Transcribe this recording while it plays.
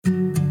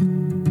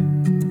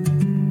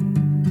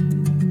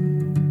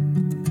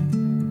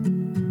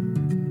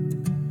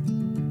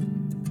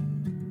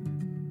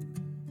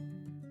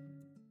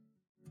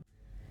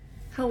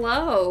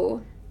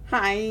Hello.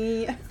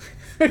 Hi.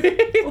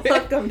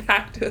 Welcome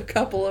back to A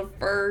Couple of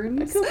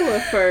Ferns. A Couple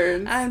of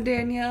Ferns. I'm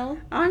Danielle.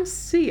 I'm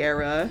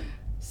Sierra.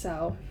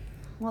 So,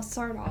 let's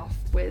start off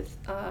with,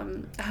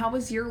 how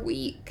was your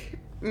week?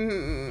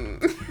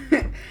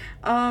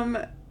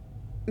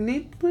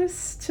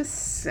 Needless to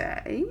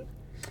say,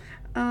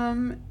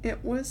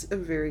 it was a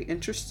very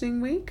interesting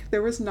week.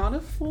 There was not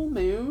a full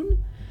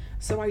moon,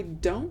 so I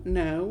don't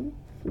know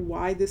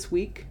why this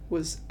week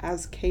was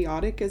as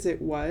chaotic as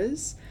it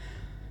was.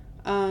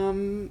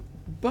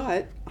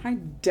 But I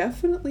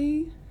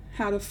definitely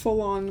had a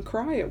full-on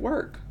cry at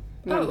work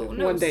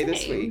one day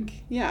this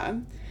week. Yeah.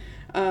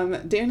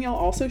 Danielle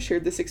also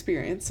shared this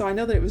experience, so I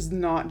know that it was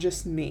not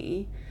just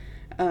me.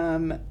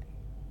 I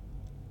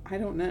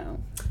don't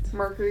know.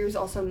 Mercury was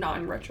also not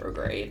in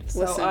retrograde,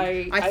 so Listen,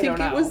 I think don't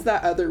know. It was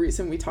that other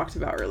reason we talked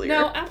about earlier.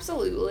 No,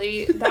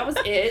 absolutely. That was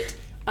it.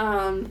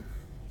 So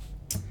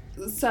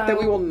that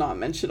we will not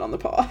mention on the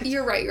pod.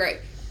 You're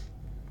right.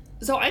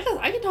 So I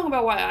can talk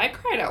about why I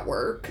cried at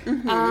work.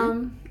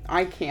 Mm-hmm.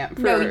 I can't.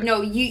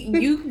 No,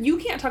 you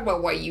can't talk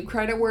about why you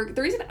cried at work.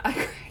 The reason I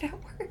cried at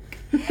work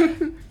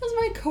was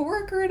my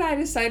coworker and I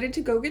decided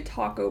to go get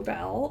Taco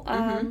Bell.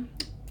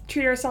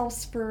 Treat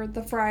ourselves for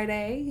the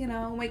Friday,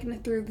 making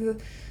it through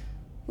the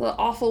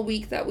awful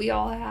week that we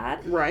all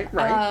had. Right.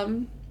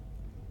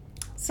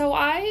 So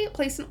I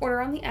placed an order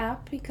on the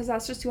app because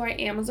that's just who I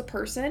am as a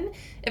person.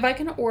 If I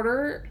can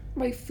order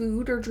my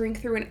food or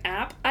drink through an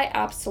app, I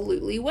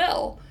absolutely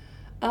will.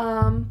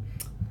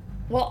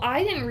 Well,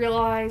 I didn't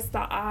realize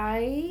that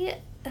I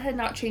had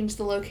not changed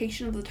the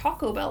location of the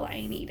Taco Bell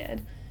I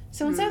needed.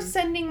 So instead of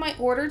sending my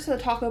order to the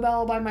Taco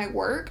Bell by my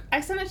work, I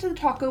sent it to the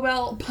Taco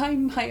Bell by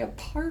my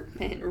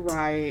apartment.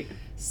 Right.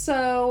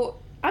 So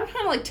I'm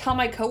trying to tell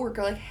my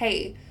coworker,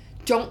 hey,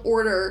 don't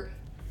order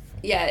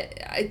yet.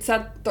 It's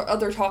at the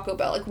other Taco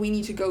Bell. We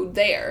need to go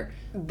there.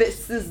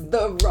 This is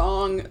the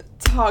wrong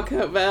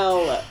Taco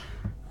Bell.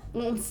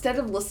 Well, instead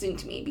of listening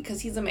to me,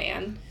 because he's a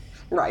man,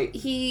 right,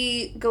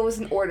 he goes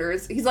and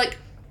orders. He's like,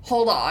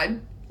 hold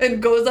on,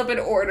 and goes up and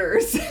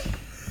orders.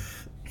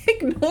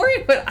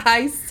 Ignoring what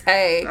I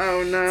say.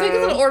 Oh, no. So he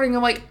goes and ordering.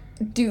 I'm like,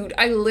 dude,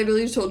 I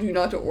literally told you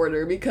not to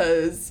order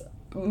because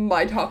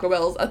my Taco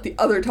Bell's at the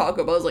other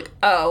Taco Bell. I was like,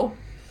 oh.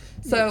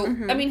 So,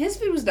 I mean, his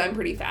food was done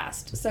pretty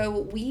fast.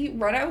 So we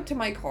run out to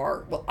my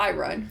car. Well, I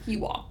run. He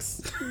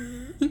walks.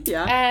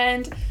 Yeah.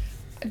 And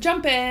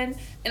jump in,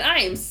 and I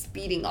am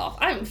speeding off.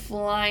 I'm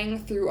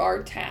flying through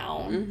our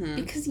town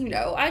because,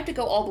 I have to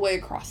go all the way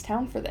across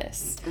town for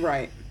this.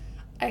 Right.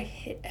 I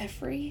hit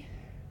every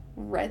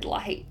red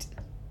light.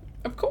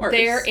 Of course.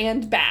 There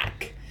and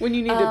back. When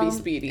you need to be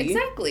speedy.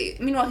 Exactly.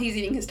 Meanwhile, he's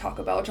eating his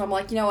Taco Bell, which I'm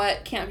like, you know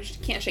what? Can't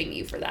shame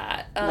you for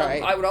that.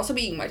 Right. I would also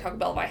be eating my Taco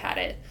Bell if I had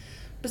it.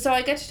 But so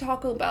I get to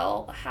Taco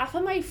Bell. Half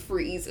of my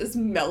freeze is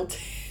melted.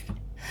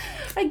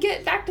 I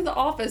get back to the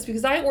office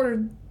because I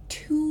ordered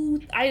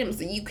 2 items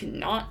that you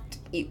cannot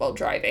eat while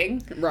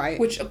driving. Right.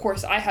 Which, of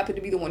course, I happen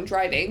to be the one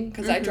driving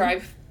because I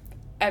drive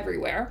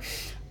everywhere.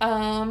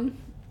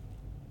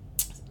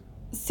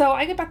 So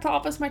I get back to the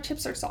office, my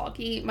chips are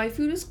soggy, my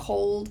food is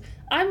cold,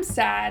 I'm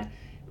sad.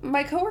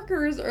 My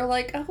coworkers are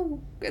like,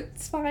 oh,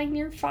 it's fine,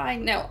 you're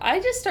fine. No, I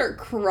just start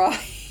crying.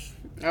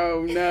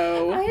 Oh,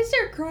 no. I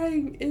start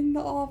crying in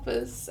the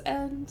office,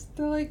 and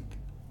they're like,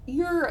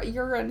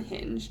 you're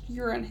unhinged.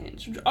 You're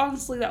unhinged.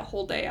 Honestly, that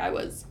whole day I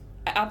was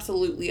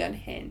absolutely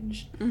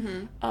unhinged.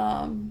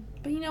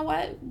 But you know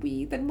what?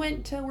 We then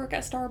went to work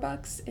at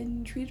Starbucks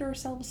and treated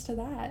ourselves to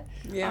that.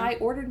 Yeah. I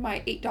ordered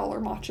my $8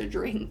 matcha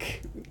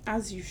drink.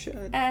 As you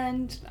should.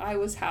 And I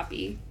was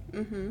happy.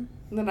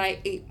 Then I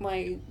ate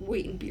my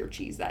weight in beer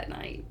cheese that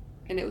night,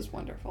 and it was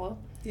wonderful.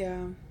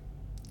 Yeah.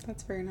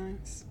 That's very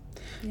nice.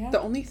 Yeah.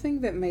 The only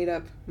thing that made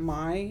up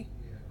my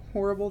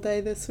horrible day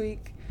this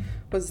week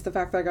was the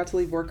fact that I got to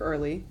leave work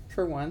early,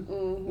 for one,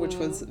 which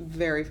was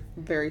very,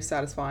 very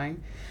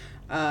satisfying.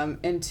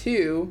 And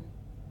 2,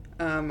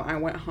 I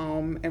went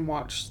home and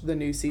watched the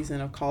new season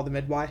of Call the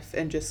Midwife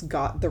and just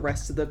got the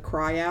rest of the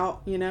cry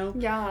out,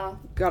 Yeah.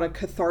 Got a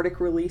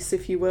cathartic release,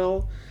 if you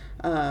will.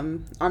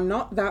 I'm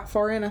not that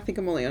far in. I think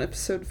I'm only on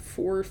episode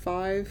 4 or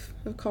 5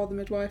 of Call the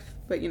Midwife.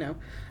 But,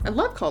 I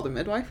love Call the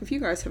Midwife. If you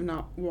guys have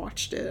not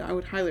watched it, I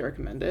would highly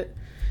recommend it.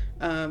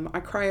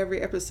 I cry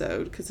every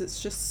episode because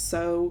it's just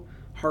so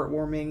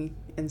heartwarming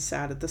and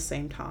sad at the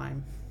same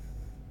time.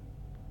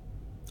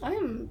 I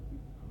am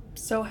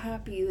so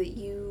happy that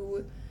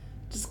you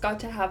just got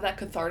to have that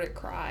cathartic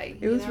cry.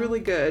 It was really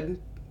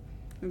good.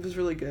 It was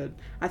really good.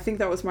 I think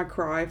that was my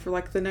cry for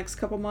the next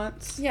couple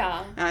months.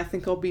 Yeah. And I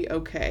think I'll be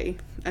okay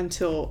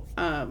until,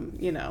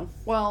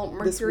 Well,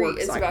 Mercury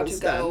is about to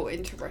go done.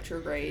 into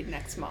retrograde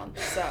next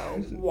month,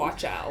 so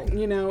watch out.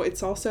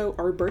 It's also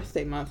our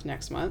birthday month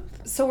next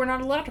month. So we're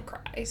not allowed to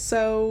cry.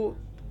 So,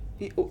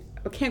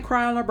 I can't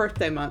cry on our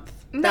birthday month.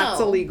 No. That's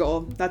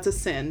illegal. That's a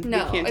sin.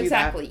 No, you can't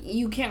exactly. Do that.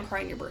 You can't cry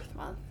in your birth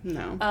month.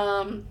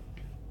 No.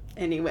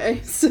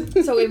 Anyways.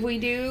 So if we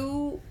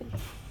do,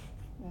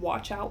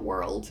 watch out,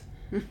 world.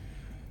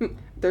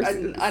 There's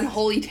an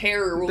unholy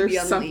terror will be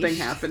there's unleashed. something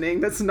happening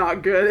that's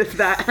not good if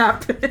that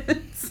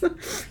happens.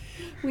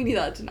 We need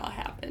that to not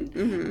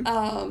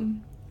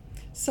happen.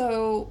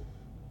 So,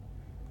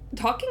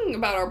 talking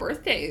about our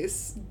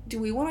birthdays, do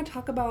we want to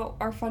talk about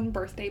our fun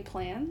birthday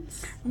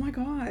plans? Oh my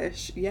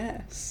gosh,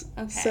 yes.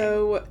 Okay.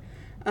 So,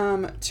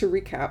 to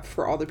recap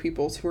for all the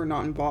peoples who are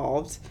not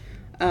involved,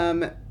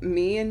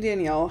 me and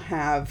Danielle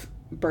have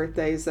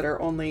birthdays that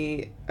are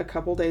only a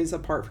couple days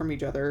apart from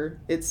each other.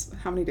 It's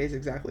how many days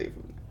exactly?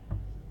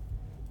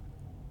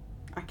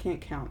 I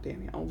can't count,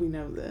 Danielle. We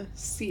know this.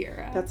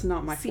 Sierra. That's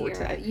not my Sierra,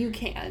 forte. you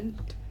can.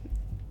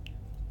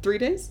 3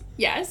 days?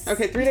 Yes.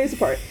 Okay, 3 days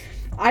apart.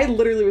 I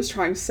literally was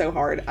trying so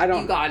hard. I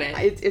don't. You got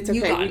it. It's okay.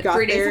 You got we it. got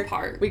 3 there. days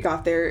apart. We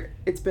got there.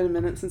 It's been a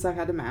minute since I've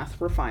had to math.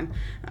 We're fine.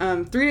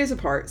 3 days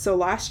apart. So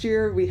last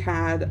year we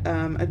had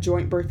a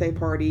joint birthday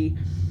party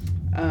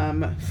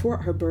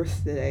for our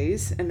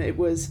birthdays, and it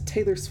was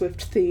Taylor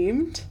Swift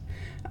themed.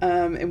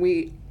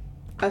 And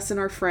us and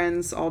our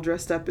friends all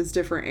dressed up as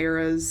different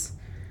eras.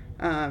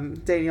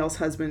 Danielle's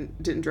husband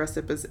didn't dress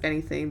up as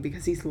anything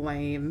because he's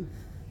lame.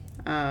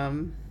 I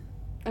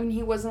mean,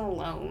 he wasn't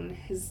alone.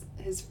 His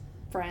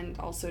friend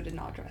also did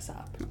not dress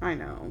up. I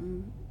know,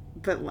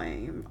 but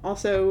lame.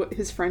 Also,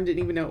 his friend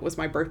didn't even know it was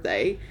my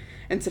birthday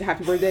and said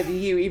happy birthday to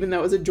you, even though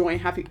it was a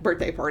joint happy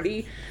birthday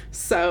party.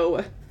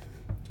 So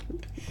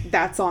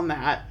that's on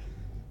that.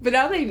 But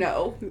now they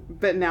know.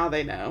 But now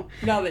they know.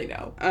 Now they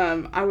know.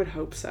 I would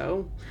hope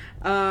so.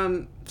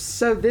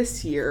 So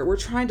this year, we're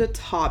trying to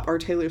top our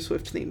Taylor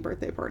Swift themed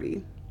birthday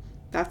party.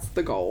 That's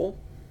the goal.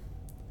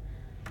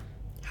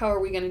 How are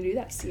we going to do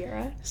that,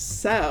 Sierra?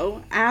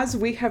 So, as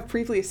we have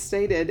previously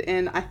stated,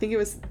 in I think it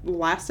was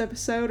last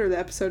episode or the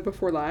episode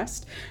before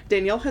last,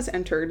 Danielle has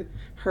entered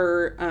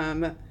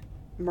her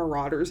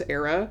Marauders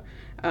era.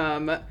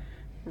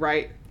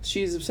 Right?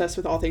 She's obsessed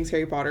with all things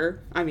Harry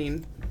Potter. I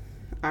mean,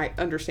 I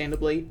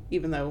understandably,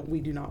 even though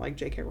we do not like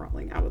J.K.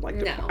 Rowling, I would like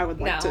to point that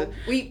out.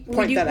 We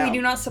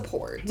do not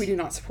support. We do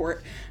not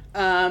support.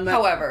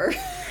 However,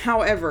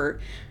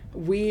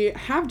 we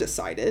have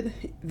decided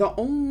the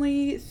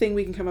only thing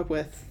we can come up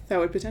with that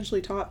would potentially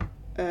top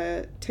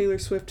a Taylor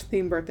Swift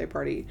themed birthday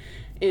party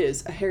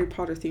is a Harry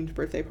Potter themed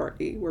birthday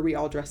party where we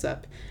all dress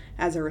up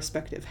as our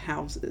respective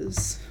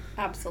houses.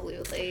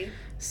 Absolutely.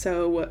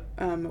 So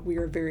we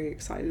are very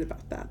excited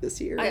about that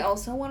this year. I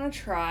also want to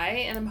try,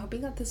 and I'm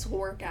hoping that this will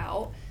work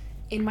out.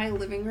 In my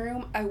living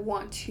room, I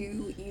want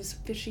to use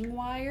fishing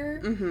wire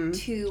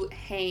to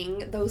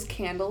hang those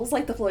candles,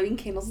 like the floating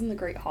candles in the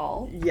Great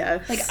Hall.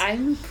 Yes. Like,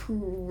 I'm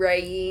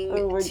praying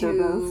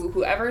to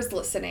whoever's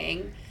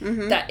listening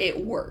that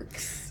it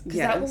works. Because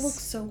that will look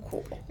so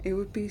cool. It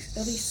would be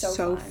That'll be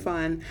so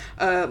fun.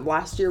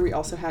 Last year, we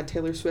also had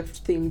Taylor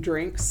Swift themed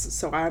drinks,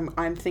 so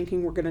I'm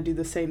thinking we're going to do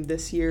the same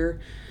this year.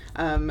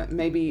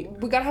 Maybe...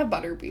 We gotta have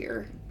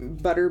butterbeer.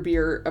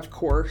 Butterbeer, of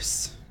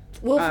course.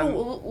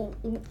 We'll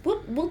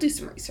do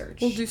some research.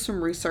 We'll do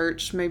some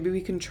research. Maybe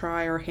we can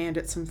try our hand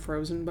at some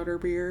frozen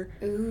butterbeer.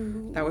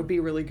 Ooh. That would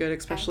be really good,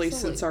 especially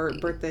since our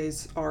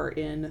birthdays are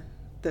in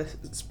the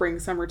spring,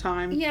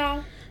 summertime.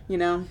 Yeah. You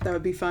know, that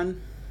would be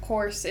fun. Of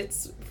course,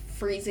 it's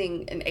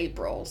freezing in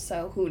April,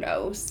 so who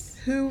knows?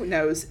 Who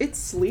knows? It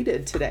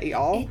sleeted today,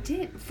 y'all. It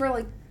did, for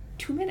like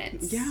 2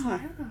 minutes. Yeah.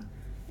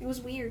 It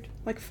was weird.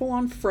 Like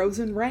full-on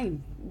frozen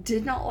rain.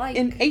 Did not like...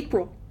 In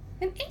April.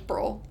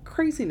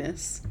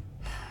 Craziness.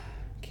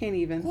 Can't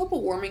even.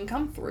 Global warming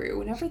come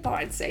through. Never thought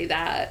I'd say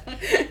that.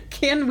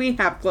 Can we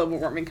have global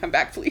warming come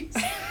back, please?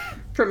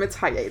 From its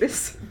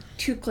hiatus.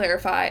 To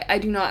clarify, I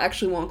do not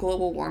actually want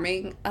global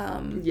warming.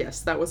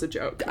 Yes, that was a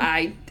joke.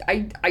 I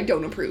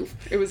don't approve.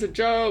 It was a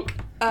joke.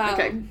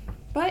 Okay.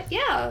 But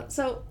yeah,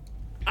 so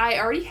I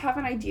already have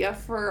an idea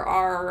for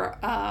our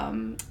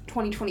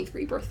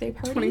 2023 birthday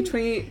party.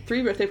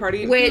 2023 birthday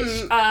party. Which,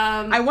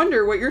 I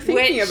wonder what you're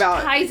thinking about.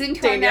 Which ties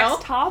into Danielle? our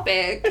next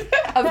topic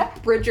of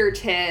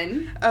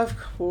Bridgerton. Of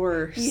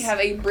course. We have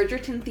a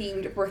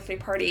Bridgerton-themed birthday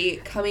party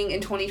coming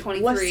in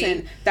 2023.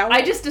 Listen,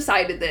 I just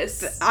decided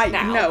this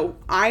now. No,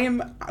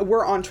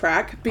 we're on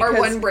track. Because our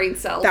one brain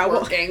cell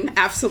is working.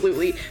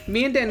 Absolutely.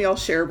 Me and Danielle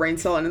share a brain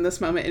cell, and in this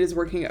moment, it is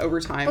working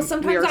overtime. Well,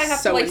 sometimes I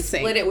have to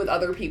split it with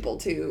other people,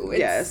 too.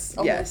 It's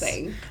a whole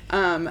thing.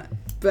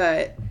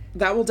 But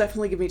that will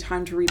definitely give me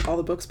time to read all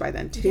the books by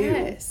then, too.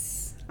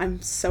 Yes.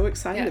 I'm so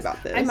excited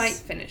about this. I might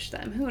finish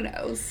them. Who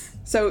knows?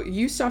 So,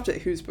 you stopped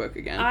at whose book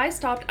again? I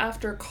stopped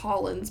after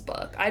Colin's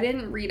book. I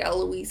didn't read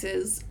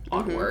Eloise's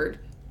Onward.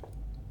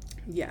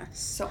 Yes.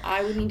 So,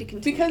 I would need to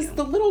continue. Because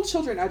the little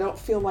children, I don't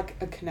feel like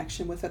a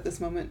connection with at this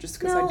moment, just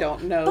because I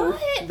don't know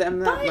them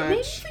that much. But maybe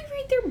if we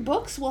read their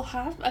books, we'll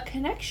have a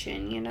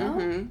connection, you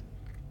know?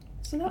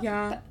 So,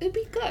 that it'd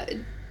be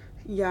good.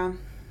 Yeah.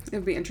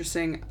 It'd be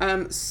interesting.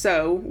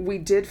 So we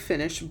did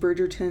finish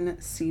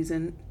Bridgerton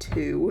season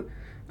 2.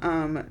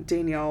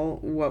 Danielle,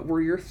 what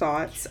were your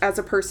thoughts as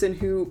a person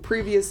who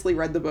previously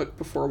read the book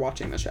before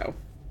watching the show?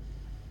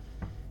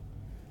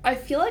 I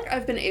feel like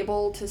I've been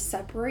able to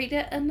separate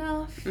it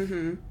enough.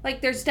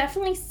 Like, there's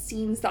definitely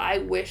scenes that I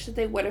wish that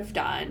they would have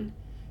done.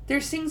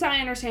 There's things I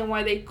understand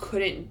why they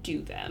couldn't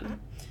do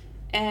them.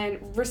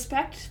 And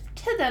respect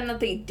to them that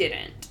they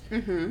didn't.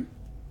 Mm-hmm.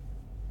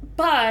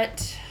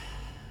 But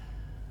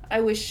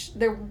I wish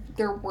there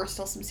were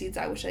still some scenes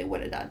I wish I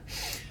would have done.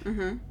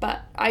 Mm-hmm.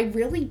 But I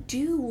really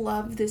do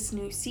love this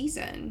new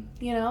season,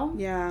 you know?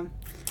 Yeah.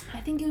 I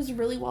think it was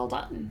really well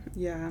done.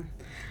 Yeah.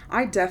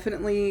 I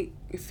definitely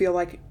feel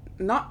like,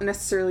 not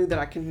necessarily that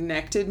I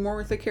connected more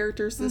with the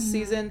characters this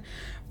season,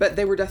 but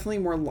they were definitely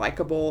more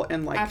likable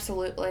and, like,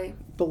 absolutely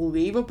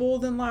believable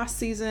than last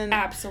season.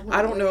 Absolutely.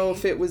 I don't know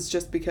if it was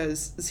just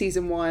because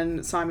season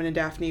 1, Simon and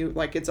Daphne,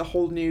 like, it's a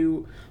whole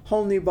new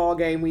ball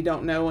game. We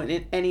don't know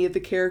any of the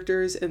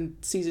characters. And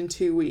season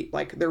 2,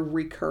 they're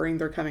recurring.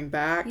 They're coming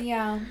back.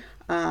 Yeah.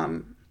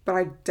 But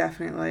I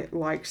definitely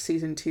liked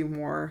season 2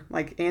 more.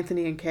 Like,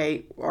 Anthony and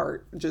Kate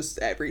are just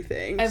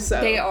everything.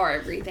 They are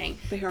everything.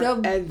 They are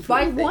everything.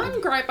 My one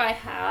gripe I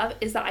have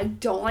is that I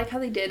don't like how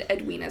they did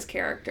Edwina's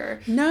character.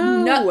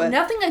 No.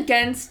 Nothing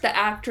against the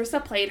actress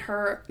that played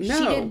her. No.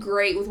 She did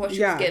great with what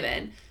she was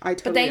given. I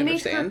totally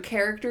understand. But they made her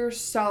character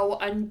so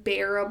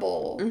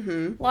unbearable.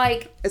 Mm-hmm.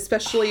 Like...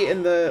 especially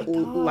in the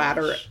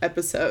latter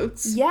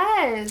episodes.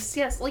 Yes.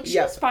 Like, she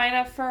was fine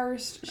at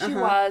first. She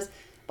was.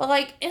 But,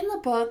 like, in the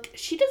book,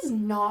 she does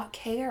not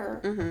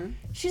care. Mm-hmm.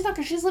 She's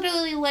not... She's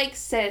literally like,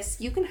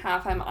 sis, you can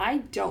have him. I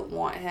don't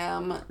want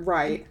him.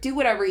 Right. Do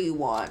whatever you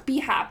want. Be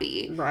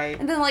happy. Right.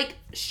 And then, like,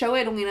 show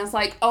Edwina's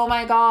like, oh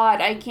my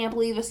god, I can't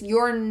believe this.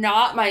 You're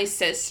not my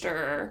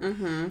sister.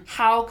 Mm-hmm.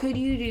 How could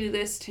you do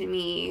this to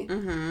me?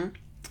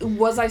 Mm-hmm.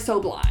 Was I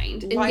so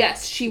blind? And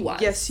yes, she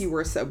was. Yes, you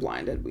were so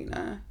blind,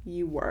 Edwina.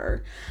 You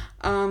were.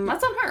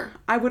 That's on her.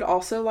 I would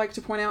also like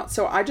to point out,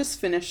 so I just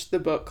finished the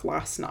book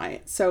last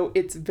night, so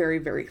it's very,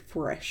 very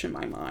fresh in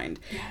my mind.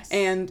 Yes.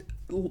 And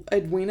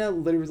Edwina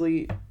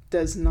literally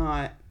does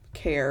not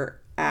care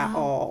at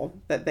all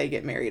that they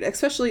get married.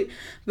 Especially,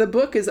 the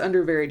book is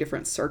under very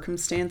different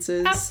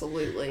circumstances.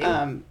 Absolutely.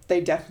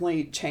 They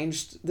definitely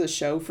changed the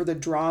show for the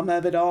drama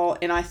of it all,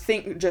 and I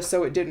think just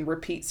so it didn't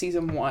repeat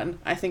season 1,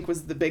 I think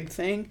was the big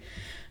thing.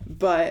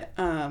 But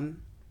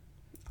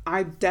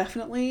I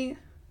definitely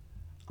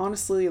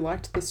honestly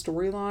liked the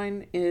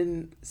storyline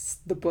in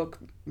the book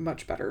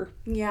much better.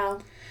 Yeah.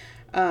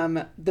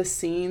 The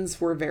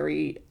scenes were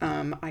very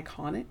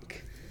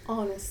iconic.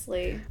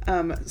 Honestly.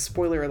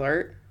 Spoiler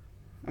alert.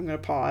 I'm going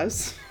to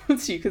pause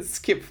so you can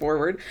skip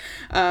forward.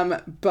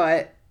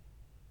 But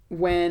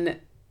when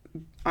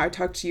I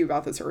talked to you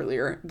about this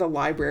earlier, the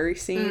library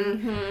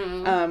scene,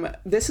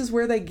 this is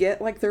where they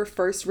get, like, their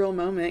first real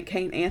moment,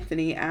 Kate and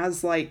Anthony,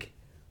 as, like,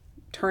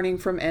 turning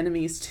from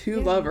enemies to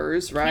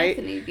lovers, right?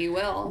 Anthony, if you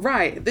will.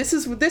 Right. This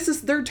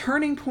is their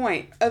turning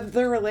point of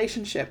their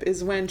relationship,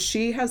 is when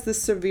she has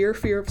this severe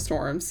fear of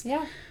storms.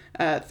 Yeah.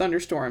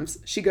 Thunderstorms.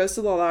 She goes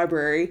to the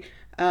library,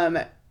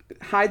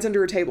 hides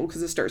under a table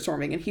because it starts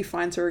storming, and he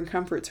finds her and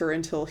comforts her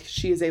until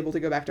she is able to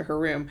go back to her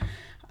room.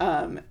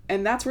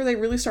 And that's where they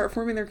really start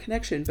forming their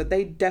connection. But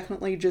they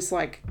definitely just,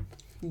 like,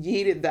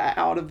 yeeted that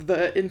out of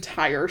the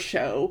entire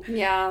show.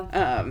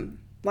 Yeah.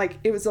 Like,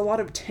 it was a lot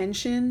of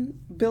tension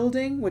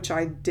building, which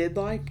I did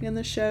like in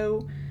the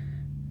show.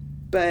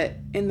 But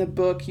in the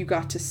book, you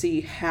got to see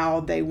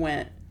how they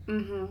went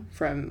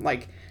from,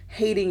 like,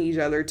 hating each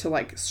other to,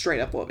 like, straight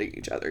up loving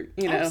each other.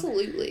 You know?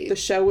 Absolutely. The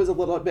show was a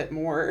little bit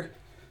more...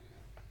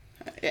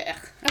 yeah.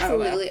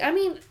 Absolutely. I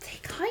mean, they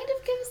kind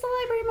of give us the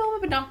library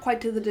moment, but not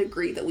quite to the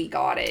degree that we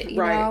got it, you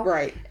know?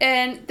 Right.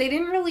 And they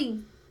didn't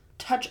really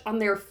touch on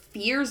their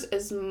fears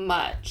as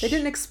much. They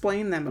didn't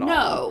explain them at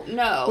all.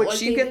 No. Which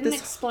like, you they get didn't this...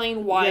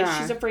 explain why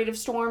she's afraid of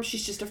storms.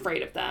 She's just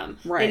afraid of them.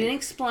 Right. They didn't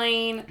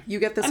explain... You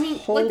get this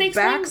whole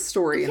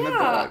backstory in the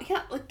book.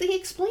 Yeah, like, they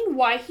explain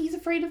why he's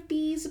afraid of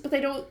bees, but they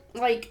don't,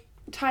 like,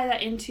 tie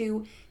that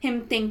into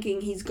him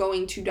thinking he's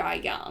going to die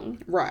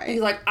young. Right.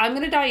 He's like, I'm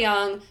going to die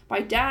young.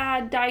 My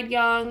dad died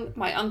young.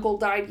 My uncle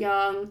died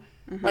young.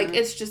 Like,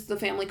 it's just the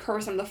family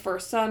curse. I'm the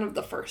first son of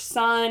the first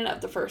son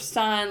of the first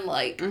son.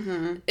 Like,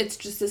 it's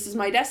just, this is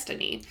my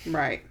destiny.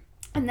 Right.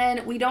 And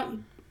then we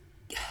don't...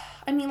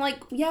 I mean, like,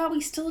 yeah,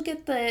 we still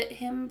get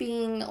him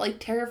being, like,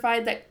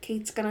 terrified that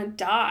Kate's gonna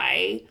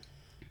die.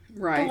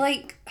 Right. But,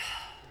 like,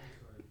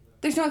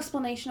 there's no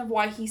explanation of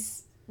why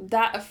he's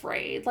that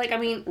afraid. Like, I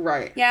mean,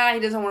 right. Yeah, he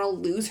doesn't want to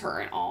lose her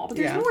and all, but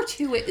there's more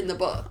to it in the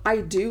book. I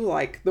do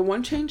like, the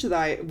one change that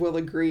I will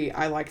agree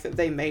I like that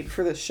they made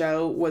for the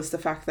show was the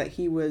fact that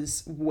he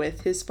was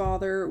with his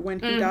father when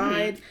he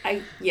died.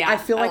 I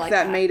feel like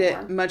that made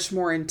it much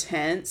more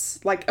intense.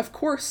 Like, of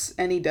course,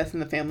 any death in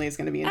the family is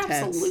going to be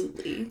intense.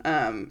 Absolutely.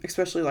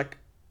 Especially, like,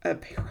 a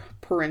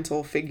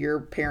parental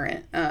figure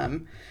parent.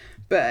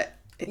 But...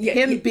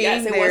 him being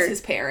yes, it there, was his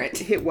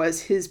parent. It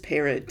was his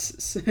parent.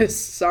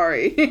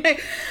 Sorry.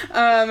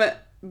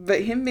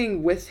 But him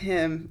being with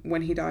him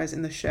when he dies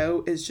in the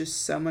show is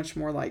just so much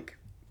more, like,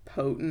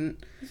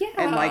 potent. Yeah.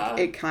 And, like,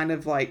 it kind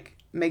of, like,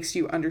 makes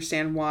you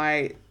understand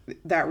why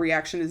that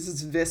reaction is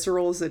as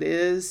visceral as it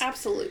is.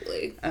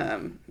 Absolutely.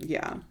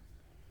 Yeah.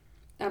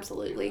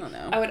 Absolutely. I don't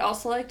know. I would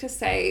also like to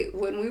say,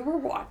 when we were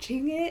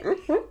watching it,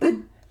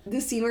 the the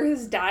scene where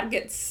his dad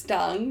gets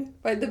stung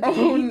by the bee.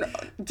 Oh, no.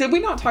 Did we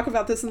not talk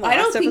about this in the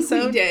last episode? I don't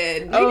think we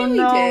did. Maybe we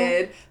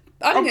did.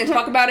 I'm going to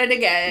talk about it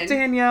again.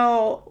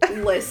 Danielle.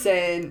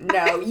 Listen,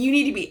 no, you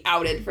need to be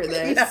outed for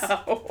this.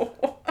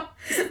 No.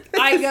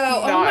 I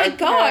go, oh my okay.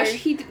 gosh,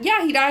 he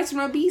dies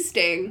from a bee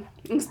sting.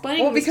 I'm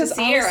explaining well, this because to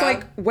Sierra. I was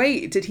like,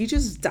 wait, did he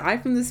just die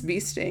from this bee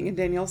sting? And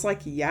Danielle's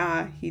like,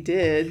 yeah, he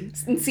did.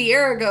 And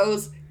Sierra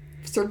goes,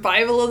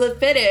 survival of the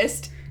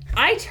fittest.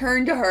 I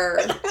turn to her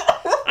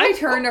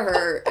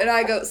and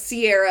I go,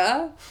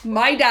 Sierra,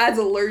 my dad's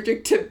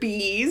allergic to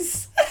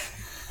bees.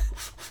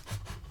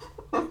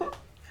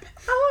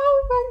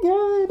 Oh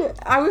my god.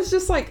 I was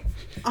just like,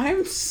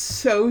 I'm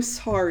so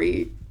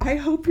sorry. I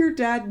hope your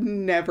dad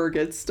never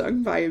gets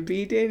stung by a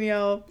bee,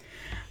 Danielle.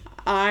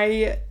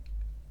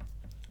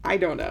 I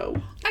don't know.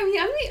 I mean,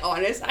 I'm gonna be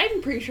honest,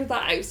 I'm pretty sure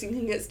that I've seen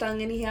him get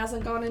stung and he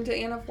hasn't gone into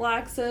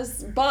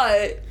anaphylaxis,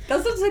 but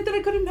that doesn't say that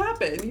it couldn't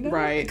happen, you know?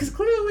 Right. Because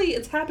clearly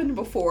it's happened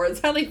before. It's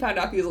how they found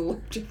out he was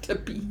allergic to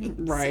bees.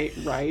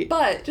 Right.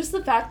 But just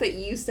the fact that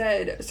you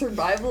said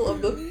survival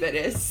of the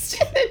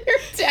fittest. And your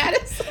dad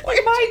is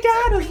allergic. My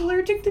dad is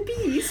allergic to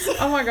bees.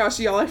 Oh my gosh,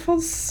 y'all, I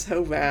felt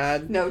so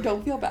bad. No,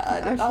 don't feel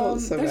bad. I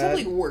felt so there's bad.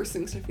 definitely worse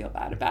things to feel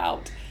bad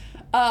about.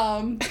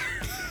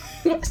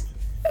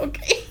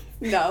 Okay.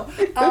 No.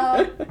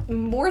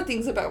 More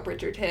things about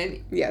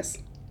Bridgerton. Yes.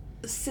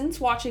 Since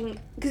watching,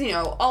 because, you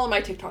know, all of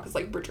my TikTok is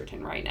like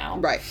Bridgerton right now.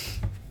 Right.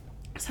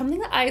 Something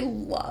that I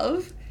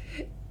love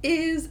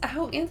is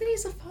how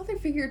Anthony's a father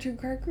figure to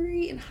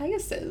Gregory and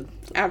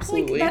Hyacinth.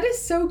 Absolutely. Like, that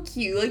is so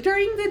cute. Like,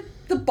 during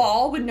the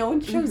ball when no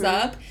one shows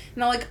up,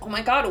 and I'm like, oh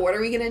my god, what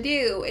are we gonna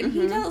do? And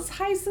he tells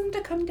Hyacinth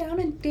to come down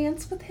and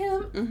dance with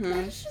him.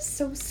 That is just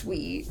so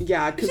sweet.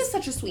 Yeah, it's just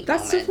such a sweet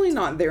that's moment. definitely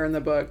not there in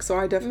the book, so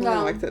I definitely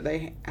like that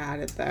they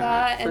added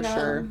that for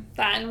sure.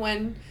 That and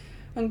when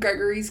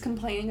Gregory's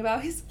complaining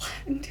about his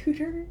Latin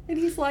tutor, and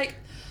he's like,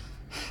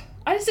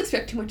 I just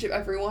expect too much of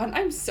everyone.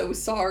 I'm so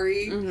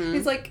sorry.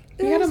 He's like,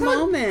 he had a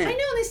moment. I know,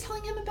 and he's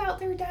telling him about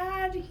their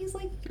dad. He's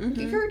like,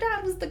 your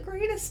dad was the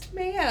greatest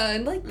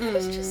man. Like, that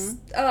is just,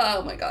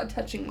 oh my god,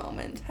 touching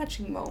moment.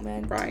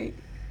 Right.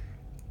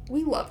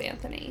 We love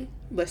Anthony.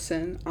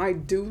 Listen, I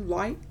do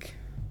like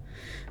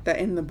that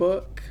in the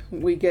book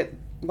we get,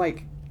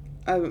 like,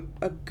 a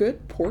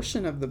good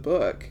portion of the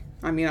book.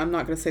 I mean, I'm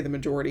not going to say the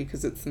majority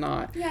because it's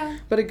not. Yeah.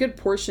 But a good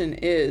portion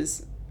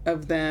is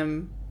of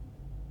them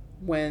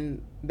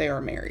when they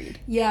are married.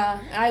 Yeah,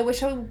 I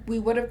wish we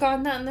would have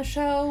gotten that in the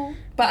show,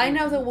 but I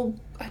know that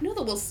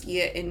we'll see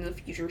it in the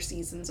future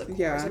seasons, of course.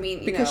 Yeah, I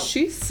mean, because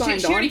she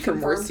signed on for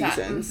more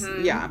seasons.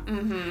 Yeah,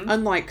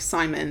 unlike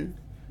Simon.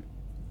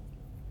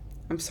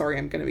 I'm sorry,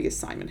 I'm going to be a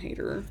Simon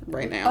hater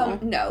right now.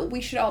 No,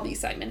 we should all be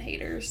Simon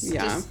haters.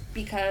 Yeah, just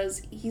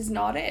because he's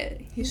not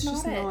it. He's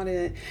just not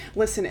it.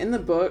 Listen, in the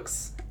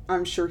books,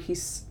 I'm sure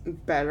he's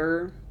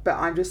better. But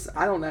I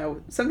don't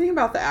know. Something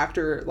about the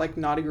actor, like,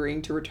 not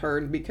agreeing to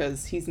return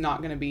because he's not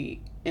going to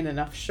be in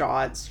enough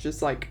shots.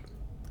 Just, like...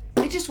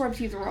 It just rubs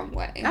you the wrong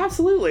way.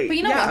 Absolutely. But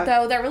you know what,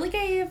 though? That really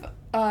gave,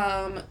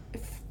 I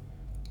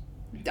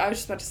was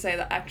just about to say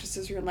the actress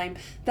is your name.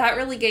 That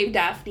really gave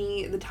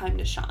Daphne the time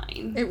to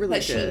shine. It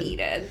really did. That she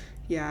needed.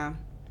 Yeah.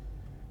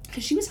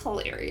 Because she was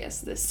hilarious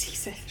this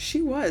season.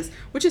 She was.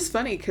 Which is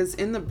funny, because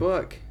in the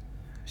book,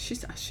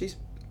 she's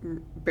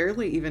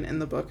barely even in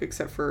the book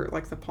except for,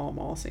 like, the Pall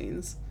Mall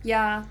scenes.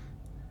 Yeah.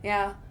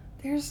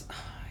 There's,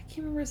 I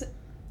can't remember,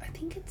 I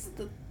think it's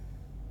the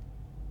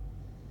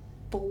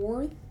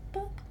 4th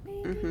book,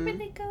 maybe, when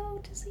they go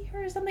to see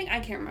her or something. I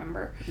can't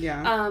remember.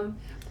 Yeah.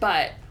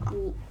 But.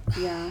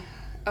 Yeah.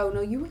 Oh,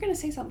 no, you were going to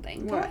say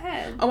something. What? Go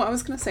ahead. Oh, I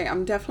was going to say,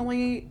 I'm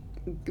definitely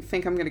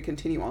think I'm going to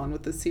continue on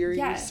with the series.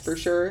 Yes. For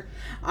sure.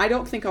 I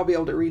don't think I'll be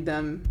able to read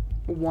them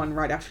one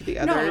right after the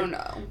other.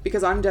 No.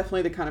 Because I'm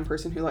definitely the kind of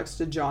person who likes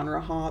to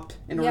genre hop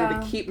in order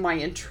to keep my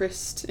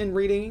interest in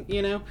reading,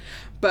 you know?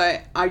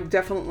 But I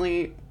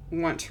definitely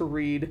want to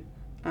read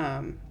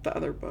the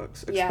other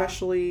books,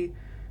 especially,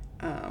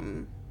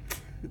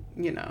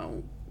 you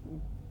know,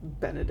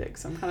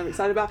 Benedict's. I'm kind of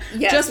excited about.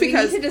 Yes, just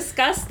because we need to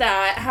discuss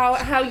that,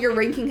 how your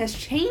ranking has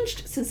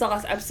changed since the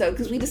last episode,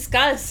 because we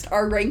discussed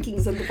our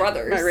rankings of the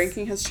brothers. My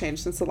ranking has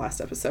changed since the last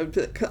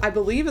episode. I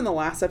believe in the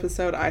last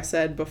episode I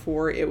said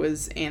before it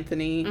was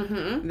Anthony,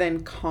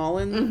 then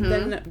Colin,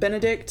 then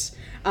Benedict.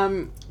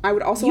 I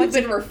would also You've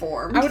been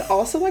reformed. I would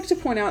also like to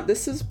point out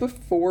this is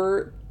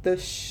before the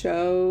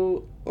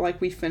show,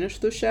 like, we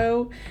finished the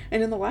show,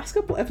 and in the last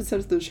couple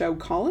episodes of the show,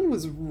 Colin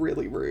was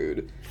really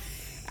rude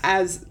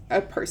as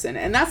a person,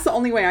 and that's the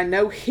only way I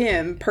know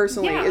him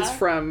personally is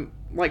from,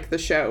 like, the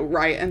show,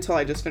 right, until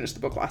I just finished the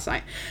book last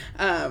night,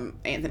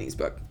 Anthony's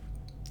book.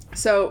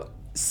 So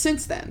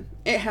since then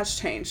it has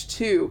changed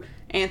to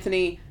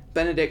Anthony,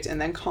 Benedict, and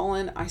then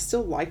Colin. I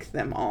still like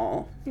them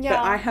all, but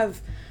I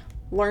have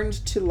learned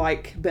to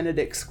like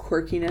Benedict's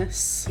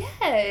quirkiness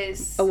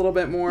a little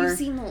bit more. You've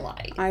seen the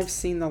light. I've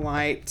seen the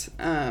light.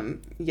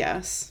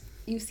 Yes,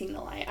 you've seen the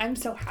light. I'm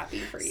so happy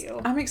for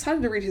you. I'm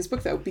excited to read his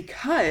book, though,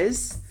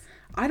 because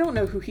I don't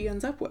know who he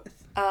ends up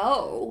with.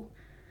 Oh.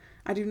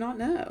 I do not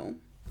know.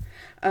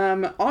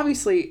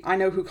 Obviously, I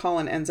know who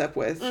Colin ends up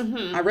with.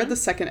 Mm-hmm. I read the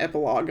second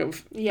epilogue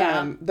of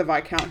the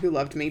Viscount Who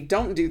Loved Me.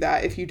 Don't do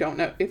that if you don't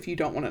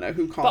want to know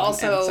who Colin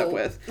ends up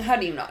with. How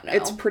do you not know?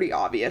 It's pretty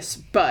obvious,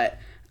 but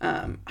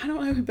I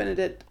don't know who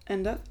Benedict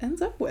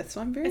ends up with,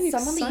 so I'm very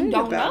excited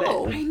about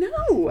it. I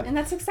know, and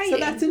that's exciting. So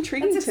that's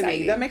intriguing to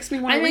me. That makes me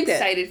want to read it. I'm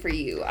excited for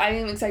you. I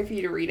am excited for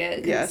you to read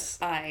it. Yes,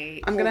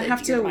 I'm gonna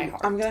have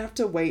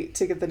to wait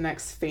to get the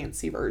next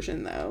fancy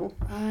version, though.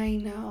 I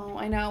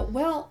know.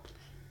 Well,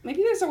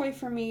 maybe there's a way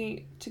for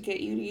me to get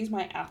you to use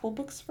my Apple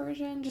Books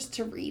version just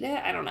to read it.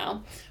 I don't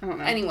know.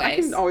 Anyways. I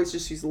can always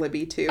just use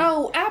Libby, too.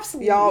 Oh,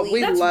 absolutely. Y'all,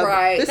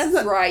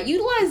 That's right.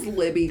 Utilize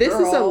Libby, girl.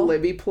 This is a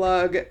Libby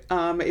plug.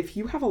 If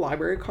you have a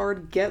library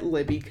card, get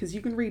Libby, because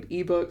you can read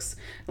ebooks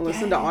and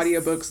listen to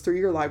audiobooks through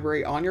your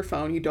library on your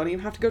phone. You don't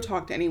even have to go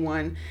talk to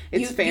anyone.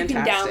 It's fantastic.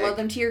 You can download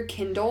them to your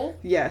Kindle.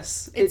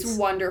 Yes. It's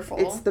wonderful.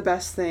 It's the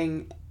best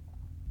thing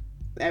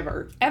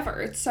ever.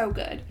 It's so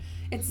good.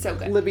 It's so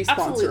good. Libby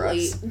sponsor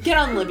us. Get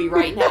on Libby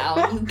right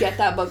now. You get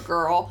that book,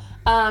 girl.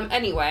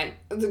 Anyway,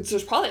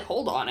 there's probably a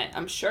hold on it,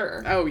 I'm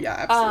sure. Oh,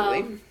 yeah,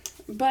 absolutely.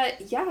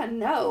 But, yeah,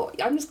 no.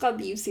 I'm just glad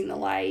that you've seen the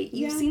light.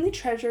 You've seen the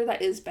treasure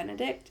that is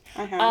Benedict.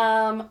 I have.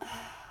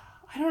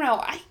 I don't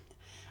know.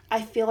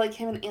 I feel like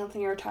him and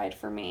Anthony are tied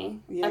for me.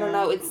 Yeah. I don't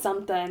know. It's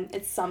something.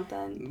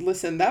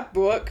 Listen, that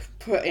book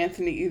put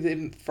Anthony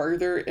even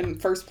further in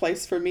first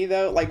place for me,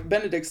 though. Like,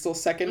 Benedict's still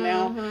second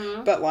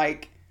now. But,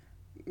 like,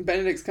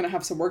 Benedict's going to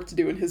have some work to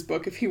do in his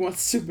book if he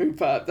wants to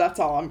move up. That's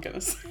all I'm going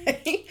to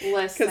say.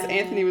 Listen. Because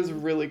Anthony was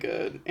really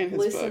good in his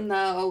book. Listen,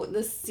 though,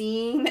 the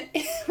scene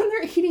when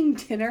they're eating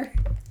dinner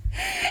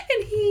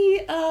and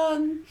he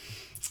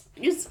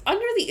is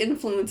under the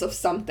influence of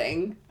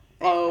something.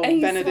 Oh, and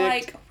he's Benedict.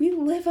 Like, we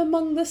live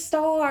among the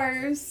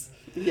stars.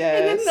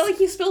 Yes. And then, like,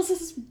 he spills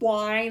his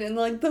wine and,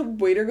 like, the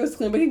waiter goes to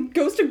clean, but he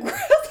goes to grab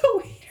the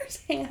waiter's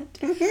hand.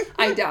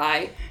 I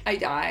die.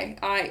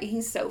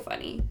 He's so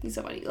funny.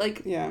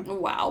 Like,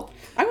 wow.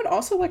 I would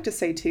also like to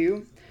say,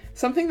 too,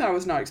 something that I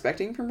was not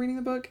expecting from reading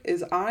the book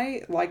is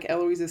I like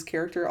Eloise's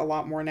character a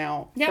lot more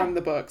now from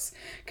the books.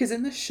 Because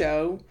in the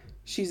show,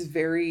 she's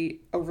very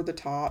over the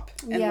top.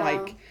 And,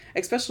 like,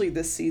 especially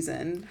this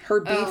season, her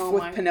beef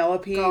with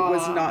Penelope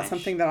was not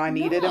something that I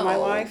needed in my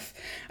life.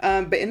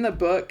 But in the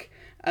book,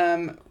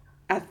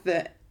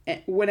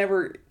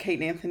 whenever Kate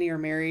and Anthony are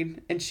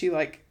married, and she,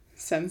 like,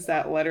 sends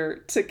that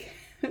letter to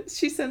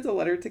she sends a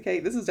letter to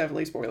Kate. This is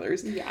definitely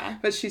spoilers. Yeah.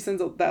 But she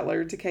sends that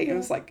letter to Kate and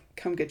it's like,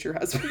 come get your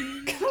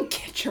husband. Come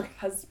get your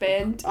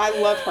husband. I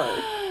love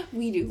her.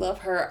 We do love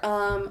her.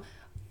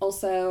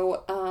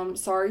 Also,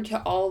 sorry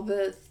to all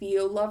the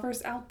Theo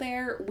lovers out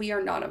there. We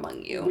are not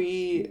among you.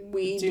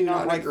 We do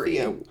not like agree.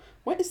 Theo.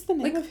 What is the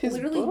name of his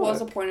book? Literally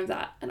was a point of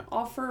that. An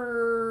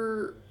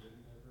offer...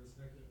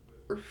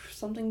 or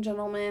something,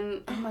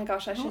 gentleman. Oh my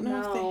gosh, I should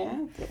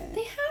know. If they have it.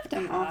 They have to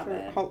have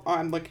it.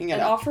 I'm looking at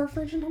an offer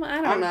for a gentleman.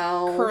 I don't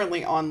know. I'm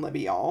currently on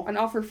Libby, y'all. An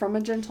offer from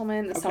a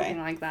gentleman, something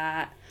like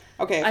that.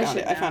 Okay,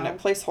 I found it.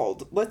 Place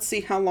hold. Let's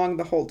see how long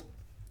the hold.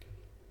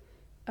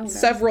 Oh, no.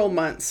 Several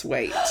months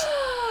wait.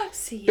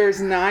 See, there's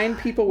 9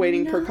 people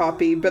waiting per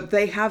copy, but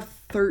they have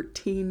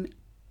 13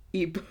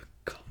 ebook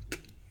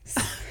copies.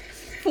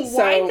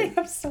 Why do they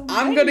have so many?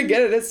 I'm going to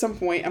get it at some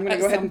point. I'm going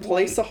to go ahead and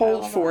place a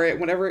hold for it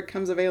whenever it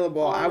comes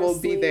available. Honestly, I will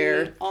be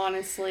there.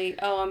 Honestly.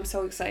 Oh, I'm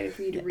so excited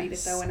for you to read it,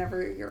 though,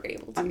 whenever you're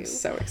able to. I'm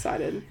so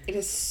excited. It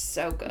is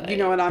so good. You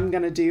know what I'm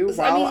going to do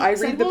while I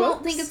read the books? I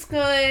don't think it's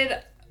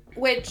good,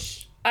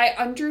 which I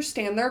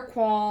understand their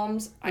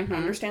qualms. I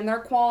understand their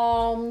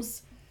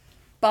qualms.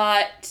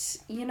 But,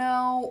 you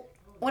know,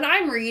 when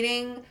I'm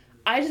reading,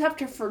 I just have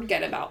to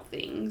forget about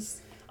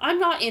things. I'm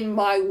not in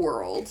my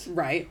world.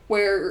 Right.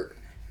 Where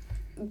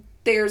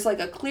there's like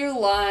a clear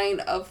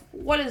line of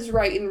what is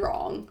right and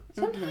wrong.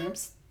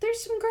 Sometimes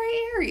there's some gray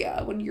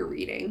area when you're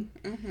reading.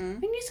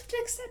 And you just have to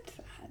accept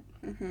that.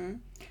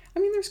 I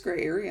mean, there's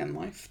gray area in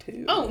life,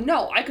 too. Oh,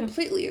 no, I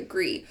completely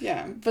agree.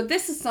 Yeah. But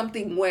this is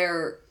something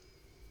where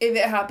if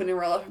it happened in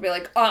real life, I'd be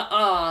like,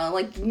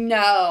 like,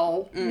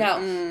 no.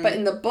 But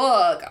in the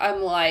book,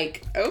 I'm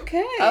like,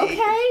 okay,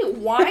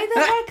 why the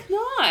heck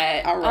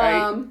not? All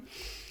right.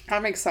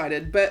 I'm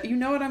excited, but you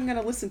know what I'm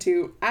going to listen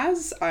to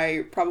as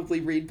I probably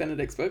read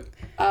Benedict's book?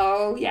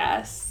 Oh,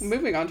 yes.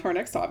 Moving on to our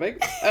next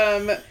topic.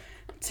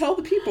 Tell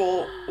the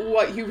people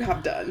what you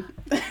have done.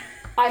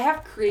 I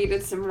have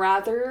created some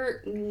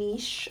rather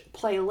niche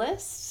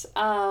playlists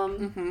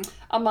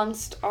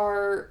amongst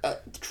our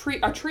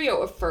trio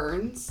of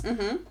ferns.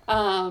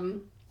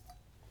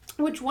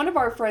 Which one of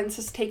our friends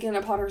has taken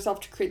upon herself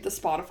to create the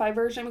Spotify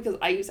version because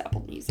I use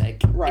Apple Music.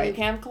 Right. And you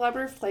can have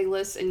collaborative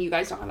playlists and you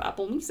guys don't have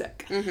Apple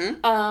Music.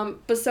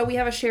 But so we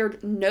have a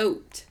shared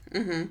note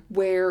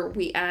where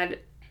we add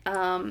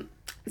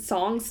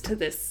songs to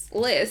this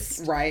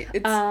list. Right.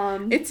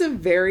 It's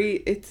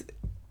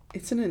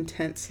an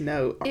intense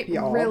note,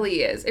 y'all. It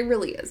really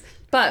is.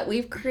 But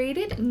we've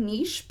created a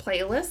niche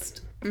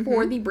playlist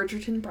for the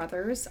Bridgerton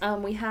brothers.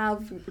 We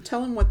have...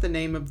 Tell them what the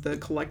name of the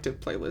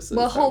collective playlist is.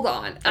 Well, hold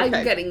on. Okay. I'm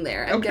getting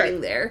there.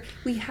 Okay.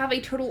 We have a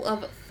total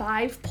of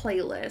 5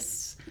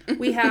 playlists.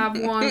 We have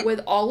one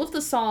with all of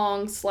the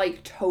songs,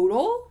 like,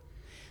 total,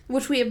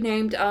 which we have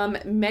named,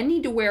 Men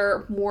Need to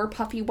Wear More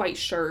Puffy White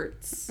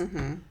Shirts.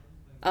 Mm-hmm.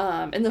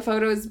 And the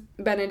photo is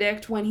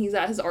Benedict when he's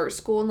at his art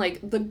school, and, like,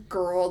 the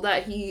girl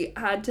that he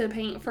had to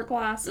paint for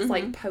class is,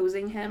 like,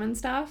 posing him and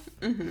stuff.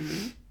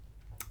 Mm-hmm.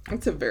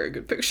 It's a very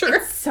good picture.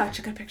 It's such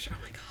a good picture.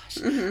 Oh, my gosh.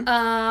 Mm-hmm.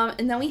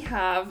 And then we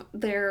have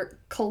their,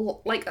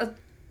 like, a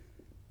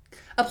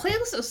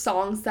playlist of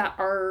songs that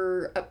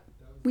are...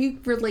 we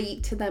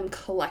relate to them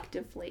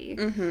collectively,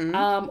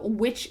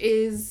 which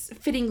is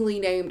fittingly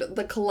named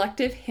the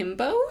Collective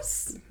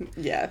Himbos.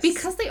 Yes.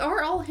 Because they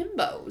are all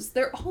himbos.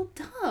 They're all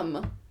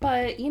dumb,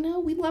 but, you know,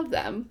 we love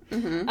them.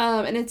 Mm-hmm.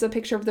 And it's a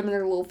picture of them in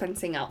their little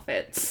fencing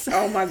outfits.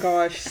 Oh my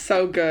gosh,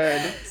 so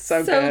good.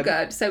 So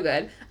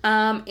good.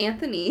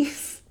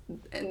 Anthony's,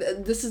 and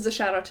this is a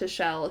shout out to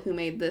Shell who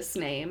made this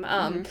name,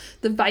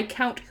 the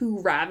Viscount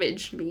Who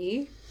Ravaged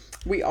Me.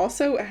 We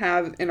also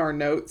have in our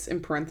notes, in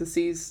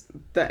parentheses,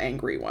 the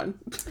angry one.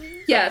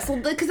 Yes,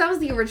 because that was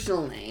the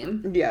original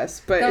name.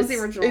 Yes, but that was the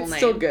original name. It's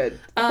still good.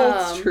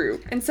 Holds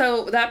true. And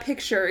so that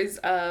picture is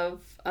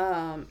of,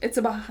 it's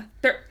about,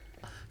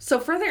 so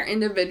for their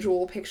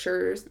individual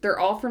pictures, they're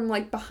all from,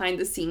 like, behind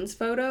the scenes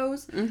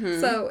photos. Mm-hmm.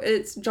 So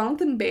it's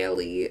Jonathan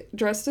Bailey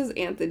dressed as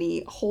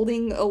Anthony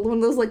holding one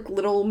of those, like,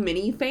 little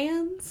mini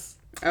fans.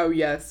 Oh,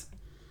 yes.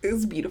 It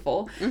was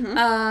beautiful. Mm-hmm.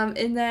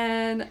 And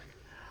then...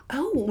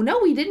 oh, no,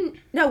 we didn't.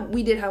 No,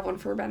 we did have one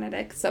for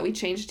Benedict, so we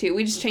changed it too.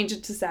 We just changed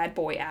it to Sad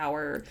Boy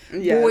Hour.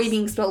 Yes. Boy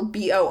being spelled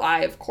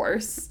B-O-I, of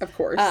course. Of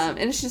course. And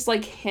it's just,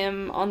 like,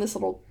 him on this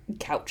little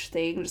couch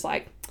thing, just,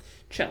 like,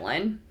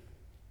 chilling.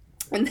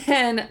 And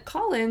then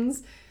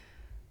Collins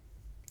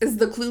is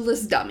the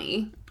clueless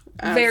dummy.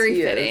 As very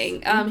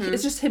fitting.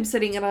 It's just him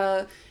sitting in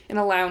a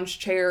lounge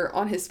chair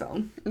on his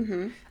phone.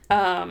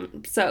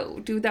 Mm-hmm. So,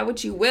 do that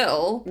what you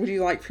will. Would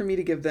you like for me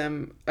to give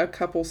them a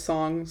couple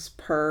songs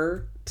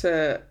per...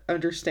 to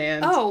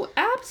understand? Oh,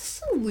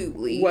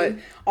 absolutely. What?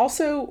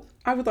 Also,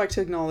 I would like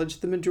to acknowledge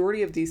the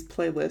majority of these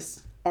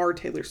playlists are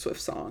Taylor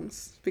Swift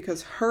songs,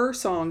 because her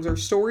songs are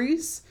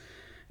stories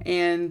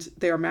and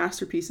they are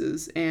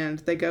masterpieces and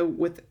they go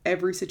with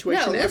every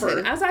situation ever.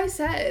 Listen, as I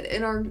said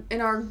in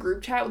our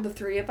group chat with the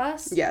three of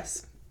us,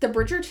 yes, the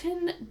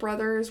Bridgerton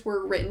brothers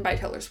were written by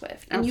Taylor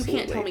Swift, and you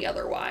can't tell me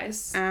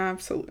otherwise.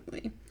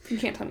 Absolutely, you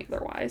can't tell me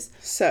otherwise.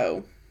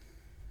 So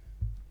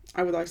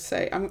I would like to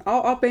say,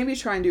 I'll maybe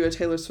try and do a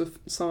Taylor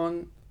Swift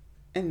song,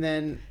 and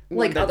then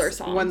like other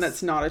songs, one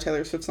that's not a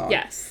Taylor Swift song.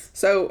 Yes.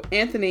 So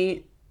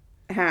Anthony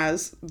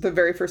has the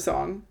very first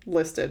song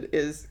listed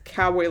is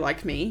 "Cowboy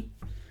Like Me."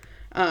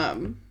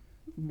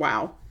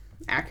 Wow,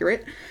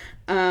 accurate.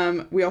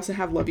 We also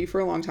have "Love You for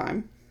a Long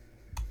Time,"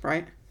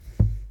 right?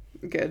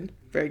 Good,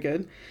 very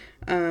good.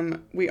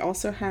 We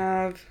also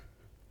have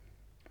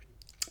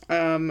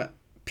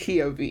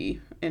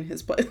POV in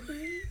his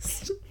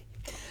playlist.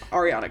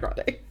 Ariana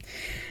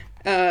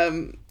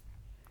Grande.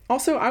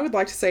 Also, I would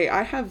like to say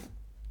I have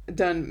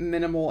done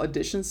minimal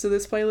additions to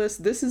this playlist.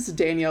 This is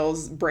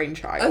Danielle's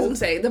brainchild. I was going to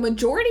say, the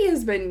majority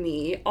has been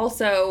me.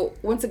 Also,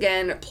 once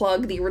again,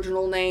 plug the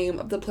original name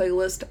of the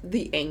playlist,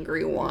 The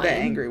Angry One. The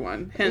Angry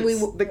One.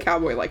 Hence, the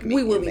Cowboy Like Me.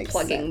 We will be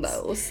plugging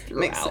those throughout.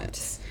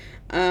 Makes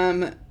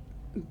sense.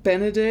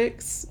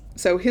 Benedict's,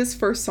 so his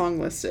first song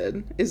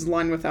listed is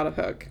Line Without a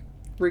Hook.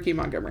 Ricky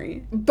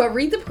Montgomery. But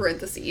read the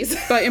parentheses.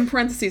 But in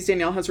parentheses,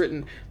 Danielle has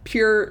written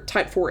pure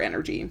type 4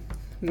 energy,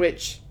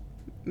 which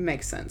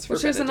makes sense for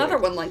there's another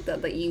one like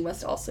that you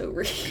must also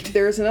read.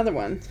 There's another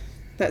one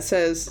that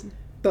says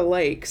The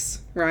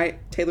Lakes, right?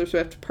 Taylor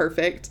Swift,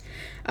 perfect.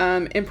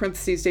 In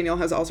parentheses, Danielle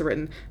has also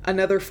written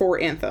another 4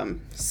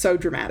 anthem. So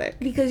dramatic.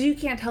 Because you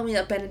can't tell me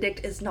that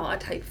Benedict is not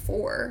a type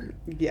 4.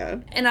 Yeah.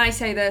 And I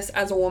say this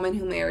as a woman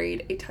who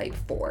married a type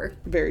 4.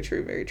 Very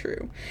true, very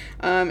true.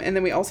 And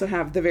then we also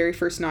have The Very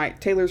First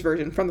Night, Taylor's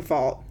version, From the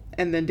Vault.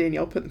 And then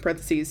Danielle put in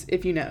parentheses,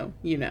 if you know,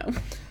 you know.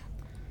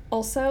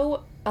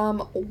 Also,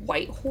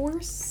 White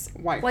Horse.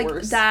 White like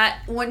Horse. That,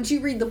 once you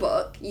read the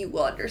book, you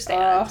will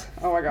understand.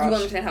 Oh my gosh. You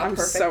understand how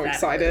perfect I'm so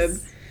excited.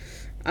 Is.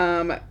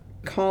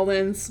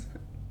 Collins,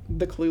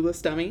 The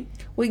Clueless Dummy.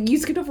 Well, you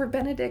skipped over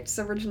Benedict's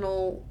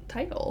original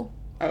title.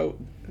 Oh,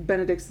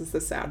 Benedict's is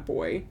the sad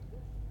boy.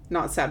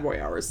 Not Sad Boy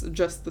Hours,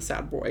 just the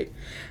sad boy.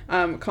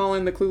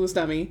 Colin, The Clueless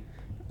Dummy.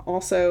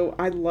 Also,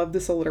 I love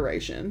this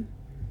alliteration.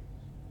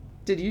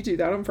 Did you do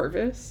that on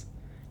purpose?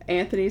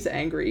 Anthony's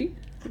angry.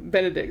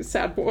 Benedict's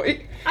sad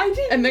boy. I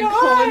did and then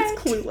not. Colin's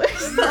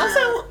clueless. But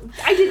also,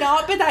 I did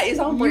not, but that is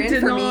on brand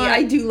for me.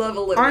 I do love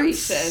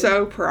alliteration. I'm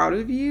so proud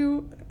of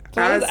you.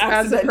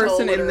 As a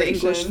person in the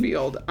English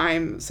field,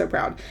 I'm so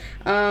proud.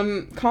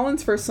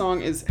 Colin's first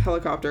song is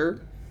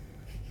Helicopter.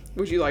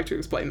 Would you like to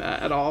explain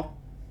that at all?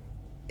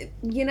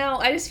 You know,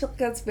 I just feel like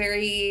that's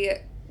very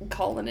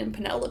Colin and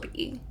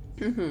Penelope.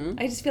 Mm-hmm.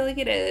 I just feel like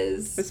it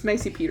is. It's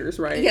Macy Peters,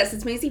 right? Yes,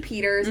 it's Macy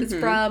Peters. Mm-hmm. It's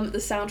from the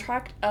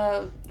soundtrack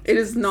of... It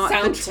is not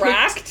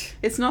soundtrack.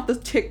 It's not the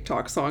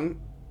TikTok song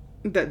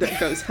that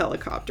goes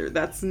Helicopter.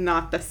 That's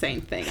not the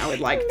same thing, I would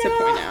like to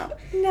point out.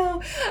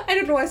 No. I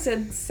don't know why I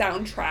said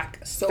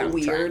soundtrack so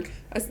weird.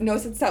 I said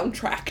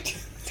soundtracked.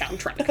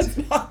 soundtrack. That's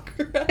not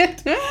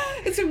correct.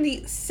 It's from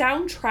the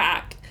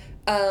soundtrack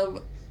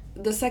of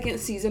the second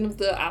season of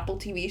the Apple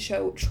TV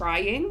show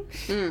Trying.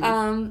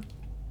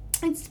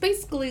 It's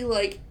basically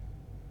like,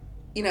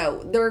 you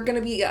know, they're going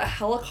to be a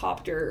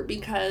helicopter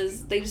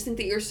because they just think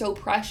that you're so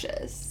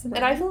precious. Right.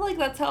 And I feel like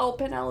that's how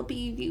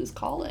Penelope views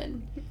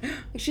Colin.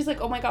 She's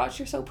like, oh my gosh,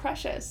 you're so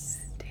precious.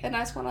 Damn. And I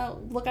just want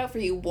to look out for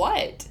you.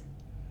 What?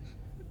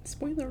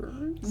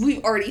 Spoilers.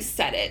 We already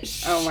said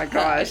it. Oh my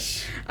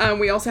gosh.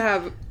 We also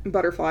have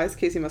Butterflies,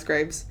 Casey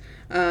Musgraves.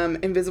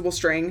 Invisible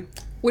String.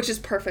 Which is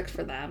perfect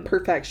for them.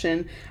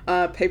 Perfection.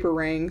 Paper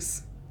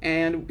Rings.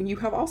 And you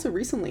have also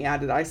recently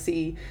added, I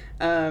see,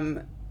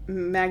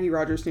 Maggie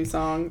Rogers' new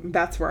song,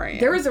 That's Where I Am.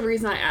 There was a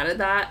reason I added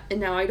that, and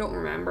now I don't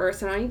remember,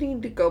 so now I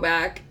need to go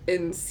back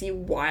and see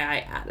why I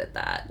added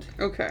that.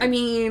 Okay. I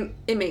mean,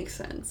 it makes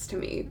sense to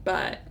me,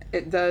 but...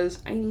 It does.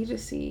 I need to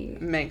see...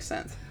 Makes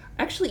sense.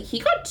 Actually, he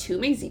got 2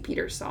 Maisie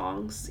Peters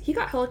songs. He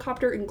got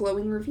Helicopter and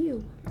Glowing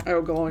Review.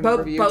 Oh, Glowing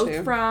Review, both too.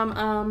 Both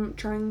from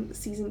Trying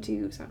Season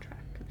 2 soundtrack.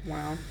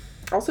 Wow.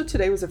 Also,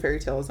 Today Was a Fairy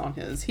Tale is on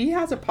his. He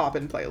has a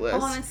poppin' playlist.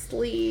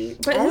 Honestly.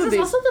 But this is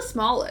also the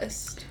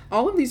smallest.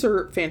 All of these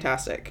are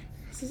fantastic.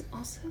 This is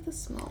also the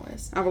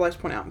smallest. I would like to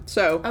point out.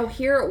 So. Oh,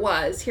 here it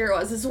was.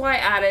 This is why I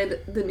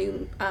added the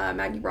new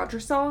Maggie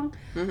Rogers song.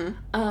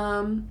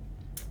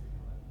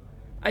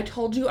 I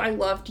told you I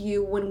loved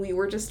you when we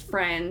were just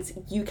friends.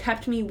 You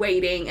kept me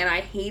waiting, and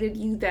I hated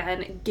you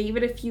then. Gave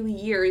it a few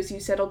years.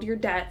 You settled your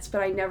debts,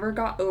 but I never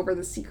got over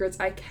the secrets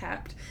I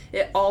kept.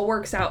 It all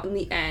works out in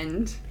the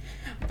end.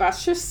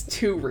 That's just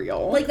too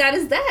real. Like, that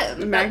is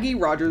them. Maggie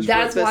Rogers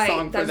wrote this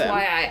song for them. That's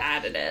why I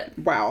added it.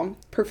 Wow.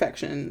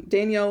 Perfection.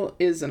 Danielle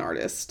is an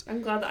artist.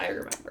 I'm glad that I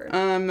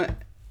remembered.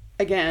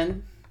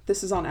 Again,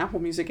 this is on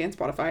Apple Music and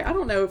Spotify. I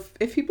don't know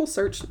if people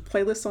search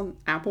playlists on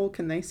Apple,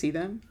 can they see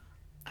them?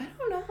 I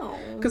don't know.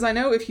 Because I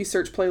know if you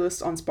search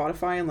playlists on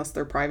Spotify, unless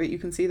they're private, you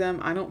can see them.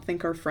 I don't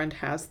think our friend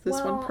has this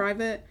one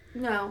private.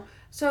 No.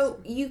 So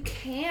you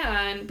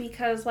can,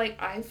 because like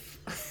I've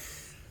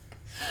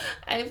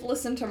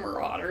listened to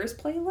Marauder's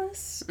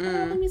playlist on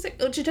Apple Music,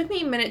 which it took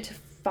me a minute to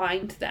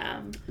find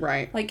them.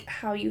 Right. Like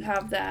how you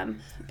have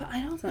them. But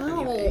I don't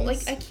know.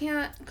 Like I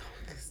can't...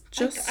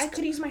 I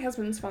could use my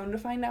husband's phone to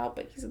find out,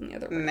 but he's in the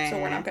other room, so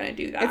we're not going to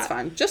do that. It's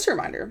fine. Just a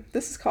reminder.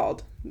 This is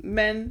called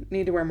Men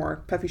Need to Wear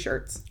More Puffy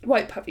Shirts.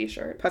 White puffy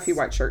shirts. Puffy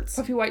white shirts.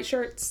 Puffy white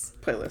shirts.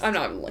 Playlist. I'm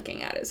not even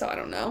looking at it, so I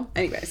don't know.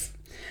 Anyways.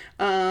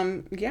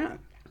 Yeah.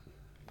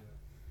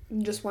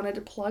 Just wanted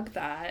to plug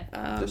that.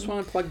 Just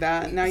want to plug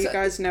that. Now you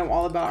guys know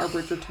all about our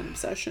Bridgerton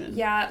obsession.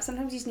 Yeah,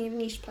 sometimes you just need a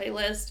niche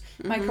playlist.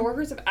 My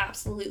coworkers have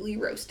absolutely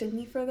roasted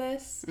me for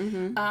this.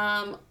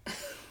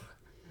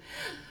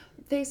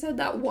 They said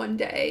that one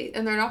day,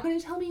 and they're not going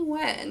to tell me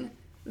when,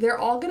 they're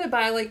all going to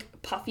buy, like,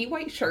 puffy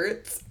white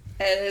shirts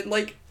and,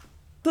 like,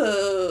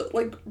 the,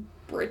 like,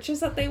 breeches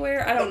that they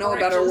wear. I don't know a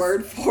better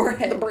word for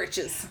it. The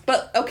breeches.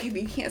 But, okay,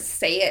 but you can't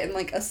say it in,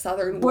 like, a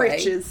southern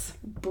breeches.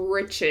 way.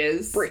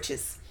 Breeches.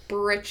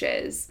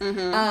 Breeches.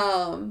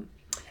 And,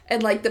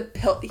 like,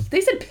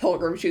 they said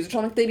pilgrim shoes, which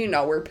I'm like, they do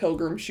not wear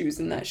pilgrim shoes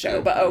in that show.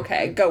 But,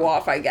 okay, go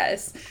off, I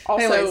guess.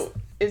 Also, anyways,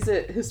 is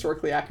it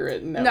historically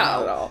accurate? No,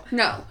 not at all.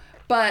 No.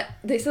 But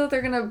they said that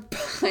they're going to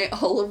buy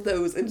all of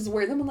those and just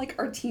wear them in, like,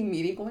 our team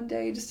meeting one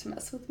day just to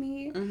mess with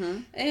me.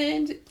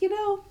 And, you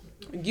know.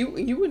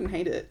 You wouldn't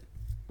hate it.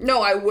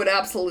 No, I would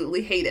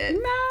absolutely hate it.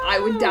 No. I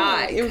would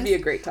die. It would be a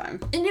great time.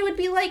 And it would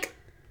be, like,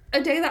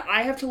 a day that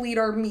I have to lead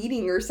our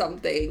meeting or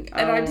something.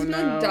 And I'd just be,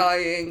 like,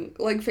 dying,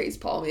 like, face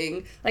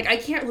palming. Like, I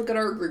can't look at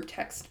our group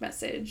text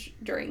message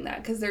during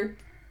that because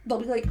they'll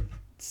be, like,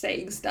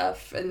 saying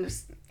stuff and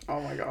just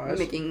oh my gosh,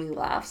 making me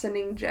laugh,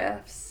 sending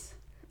GIFs.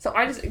 So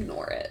I just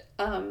ignore it,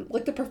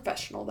 like the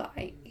professional that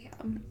I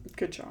am.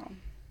 Good job.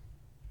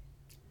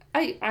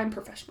 I'm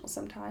professional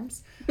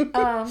sometimes.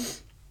 But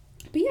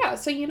yeah,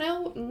 so, you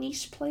know,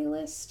 niche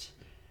playlist,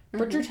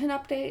 Bridgerton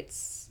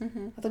updates.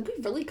 I think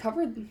we've really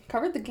covered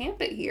the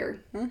gambit here.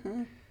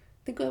 I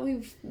think that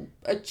we've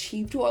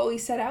achieved what we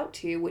set out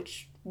to,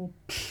 which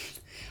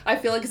I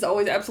feel like is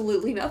always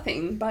absolutely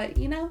nothing. But,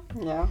 you know,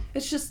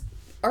 it's just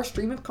our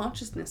stream of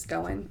consciousness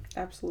going.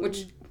 Absolutely.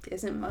 Which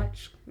isn't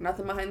much.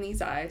 Nothing behind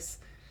these eyes.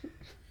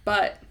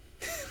 But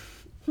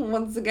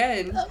once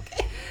again,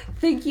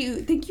 thank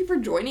you for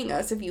joining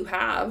us if you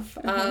have.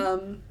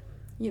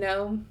 You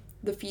know,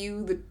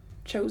 the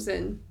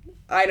chosen.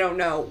 I don't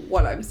know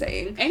what I'm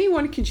saying.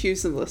 Anyone can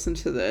choose to listen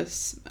to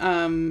this.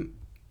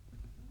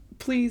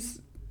 Please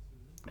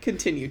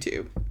continue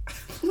to.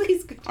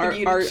 Please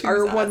continue to choose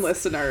our us. one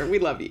listener. We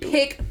love you.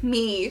 Pick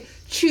me.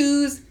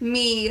 Choose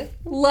me.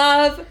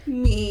 Love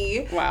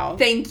me. Wow.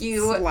 Thank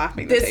you.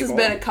 Slapping the This table. has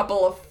been a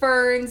couple of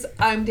ferns.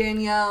 I'm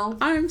Danielle.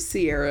 I'm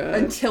Sierra.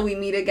 Until we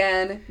meet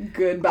again,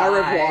 goodbye. Au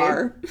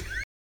revoir.